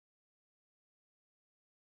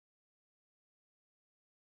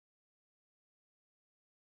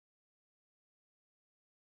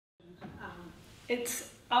It's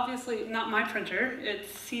obviously not my printer,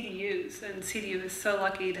 it's CDU's, and CDU is so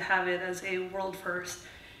lucky to have it as a world first,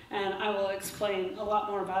 and I will explain a lot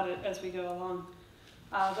more about it as we go along.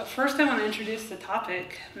 But first I want to introduce the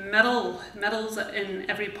topic. Metal's in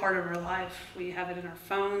every part of our life. We have it in our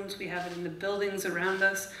phones, we have it in the buildings around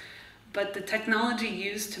us, but the technology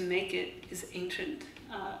used to make it is ancient.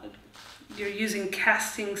 You're using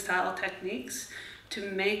casting style techniques to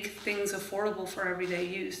make things affordable for everyday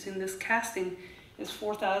use, and this casting is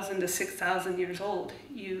 4,000 to 6,000 years old.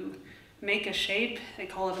 You make a shape, they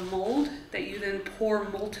call it a mold, that you then pour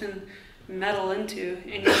molten metal into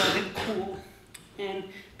and you let it cool. And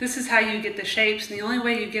this is how you get the shapes, and the only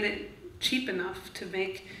way you get it cheap enough to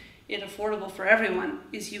make it affordable for everyone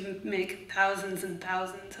is you make thousands and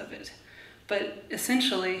thousands of it. But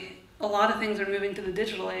essentially, a lot of things are moving to the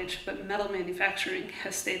digital age, but metal manufacturing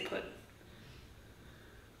has stayed put.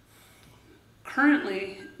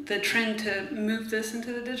 Currently, the trend to move this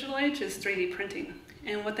into the digital age is 3D printing.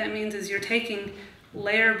 And what that means is you're taking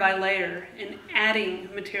layer by layer and adding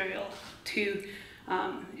material to,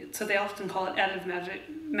 so they often call it additive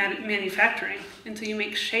manufacturing, until you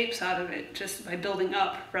make shapes out of it just by building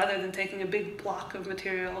up, rather than taking a big block of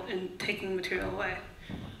material and taking material away.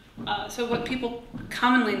 So what people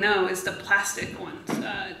commonly know is the plastic ones.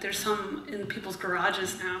 There's some in people's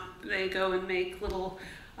garages now. They go and make little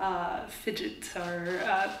fidgets or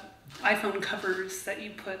iPhone covers that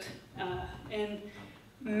you put. And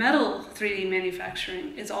metal 3D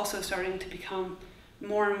manufacturing is also starting to become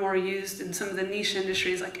more and more used in some of the niche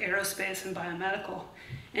industries like aerospace and biomedical.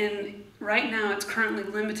 And right now it's currently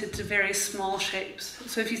limited to very small shapes.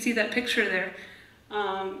 So if you see that picture there,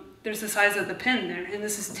 there's the size of the pin there, and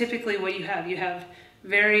this is typically what you have. You have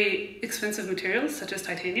very expensive materials such as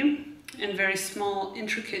titanium and very small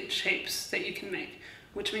intricate shapes that you can make,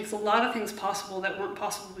 which makes a lot of things possible that weren't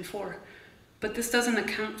possible before. But this doesn't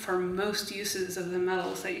account for most uses of the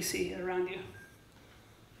metals that you see around you.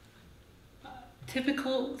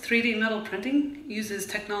 Typical 3D metal printing uses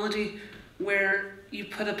technology where you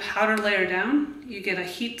put a powder layer down, you get a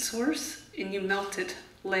heat source, and you melt it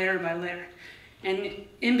layer by layer. And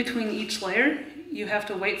in between each layer, you have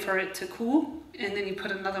to wait for it to cool, and then you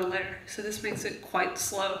put another layer. So this makes it quite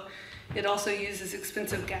slow. It also uses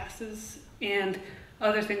expensive gases and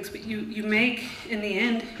other things, but you make, in the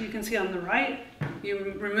end, you can see on the right,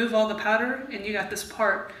 you remove all the powder and you got this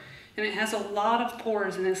part, and it has a lot of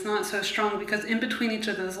pores and it's not so strong because in between each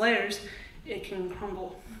of those layers, it can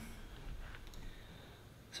crumble.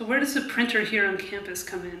 So where does the printer here on campus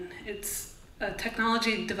come in? It's a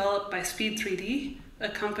technology developed by SPEE3D, a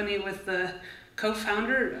company with the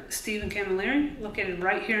co-founder, Stephen Camilleri, located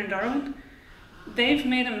right here in Darwin. They've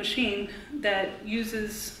made a machine that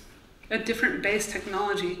uses a different base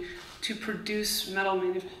technology to produce metal.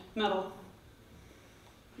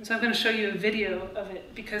 And so I'm going to show you a video of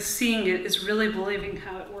it because seeing it is really believing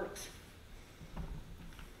how it works.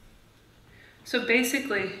 So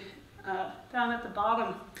basically, down at the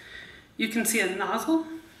bottom, you can see a nozzle,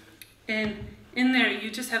 and in there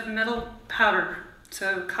you just have metal powder,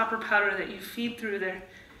 so copper powder that you feed through there.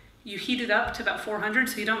 You heat it up to about 400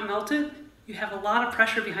 so you don't melt it. You have a lot of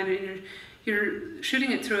pressure behind it, and you're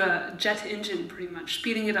shooting it through a jet engine pretty much,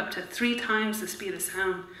 speeding it up to 3 times the speed of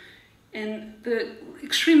sound. And the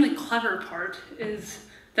extremely clever part is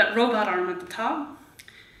that robot arm at the top.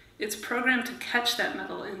 It's programmed to catch that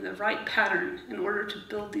metal in the right pattern in order to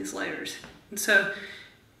build these layers. And so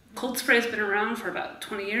cold spray has been around for about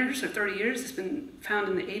 20 years or 30 years. It's been found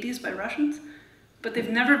in the 80s by Russians, but they've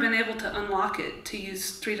never been able to unlock it to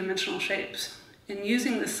use 3-dimensional shapes. And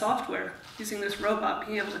using this software, using this robot,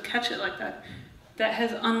 being able to catch it like that, that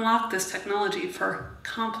has unlocked this technology for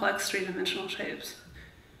complex 3-dimensional shapes.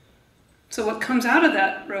 So what comes out of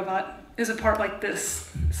that robot is a part like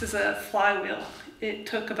this. This is a flywheel. It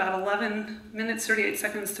took about 11 minutes, 38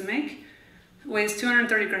 seconds to make. It weighs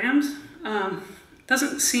 230 grams.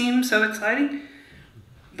 Doesn't seem so exciting,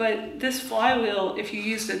 but this flywheel, if you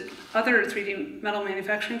used other 3D metal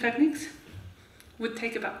manufacturing techniques, would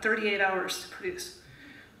take about 38 hours to produce.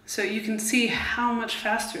 So you can see how much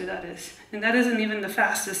faster that is. And that isn't even the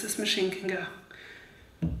fastest this machine can go.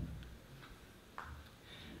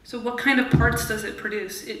 So what kind of parts does it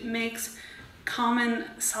produce? It makes common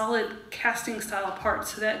solid casting style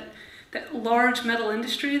parts, so that large metal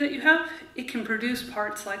industry that you have, it can produce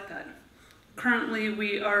parts like that. Currently,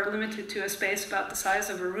 we are limited to a space about the size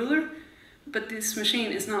of a ruler, but this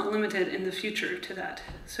machine is not limited in the future to that.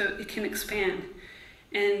 So it can expand.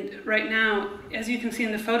 And right now, as you can see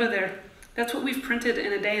in the photo there, that's what we've printed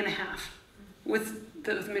in a day and a half with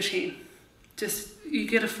the machine. Just, you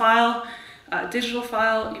get a file, digital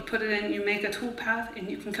file, you put it in, you make a toolpath, and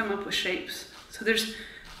you can come up with shapes. So there's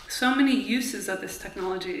so many uses of this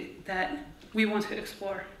technology that we want to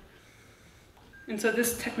explore. And so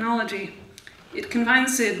this technology, it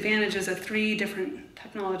combines the advantages of 3 different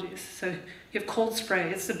technologies. So you have cold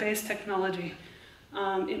spray, it's the base technology.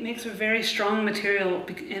 It makes a very strong material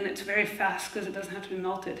and it's very fast because it doesn't have to be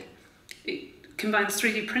melted. It combines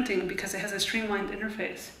 3D printing because it has a streamlined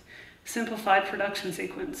interface, simplified production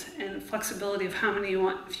sequence, and flexibility of how many you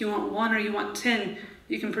want. If you want 1 or you want 10,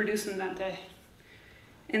 you can produce them that day.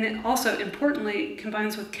 And it also, importantly,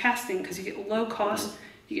 combines with casting because you get low cost,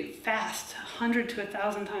 you get fast, 100 to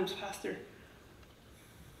 1,000 times faster.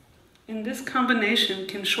 And this combination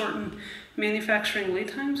can shorten manufacturing lead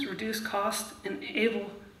times, reduce cost, and enable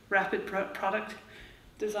rapid product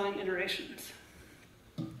design iterations.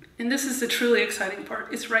 And this is the truly exciting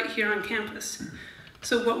part. It's right here on campus.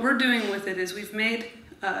 So what we're doing with it is we've made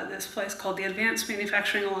this place called the Advanced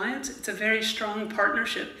Manufacturing Alliance. It's a very strong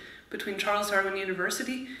partnership between Charles Darwin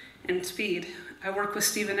University and SPEED. I work with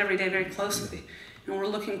Stephen every day very closely, and we're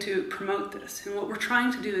looking to promote this. And what we're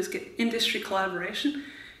trying to do is get industry collaboration,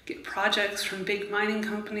 get projects from big mining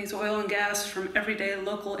companies, oil and gas, from everyday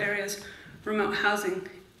local areas, remote housing,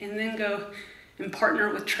 and then go and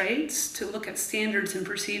partner with trades to look at standards and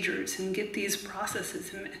procedures and get these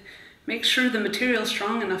processes and make sure the material is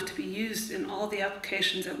strong enough to be used in all the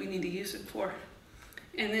applications that we need to use it for.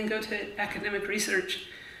 And then go to academic research,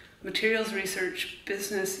 materials research,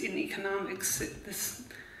 business and economics.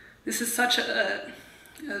 This is such a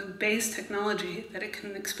base technology that it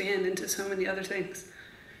can expand into so many other things.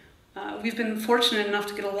 We've been fortunate enough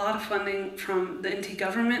to get a lot of funding from the NT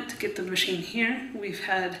government to get the machine here. We've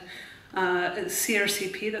had a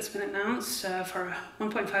CRCP that's been announced for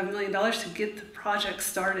 $1.5 million to get the project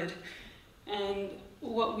started. And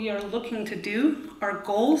what we are looking to do, our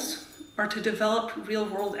goals are to develop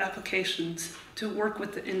real-world applications, to work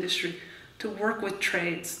with the industry, to work with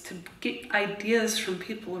trades, to get ideas from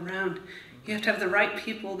people around. You have to have the right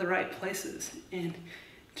people, the right places, and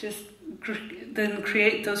just then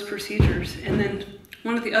create those procedures. And then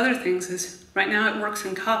one of the other things is, right now it works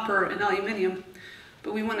in copper and aluminum,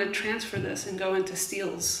 but we want to transfer this and go into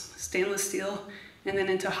steels, stainless steel, and then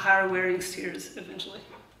into higher wearing steels eventually.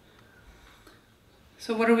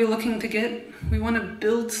 So what are we looking to get? We want to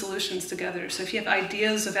build solutions together. So if you have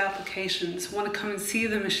ideas of applications, want to come and see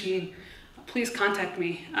the machine, please contact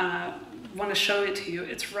me. Want to show it to you.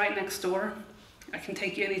 It's right next door. I can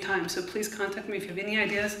take you anytime. So please contact me if you have any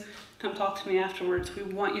ideas. Come talk to me afterwards. We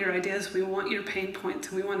want your ideas, we want your pain points,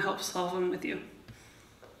 and we want to help solve them with you.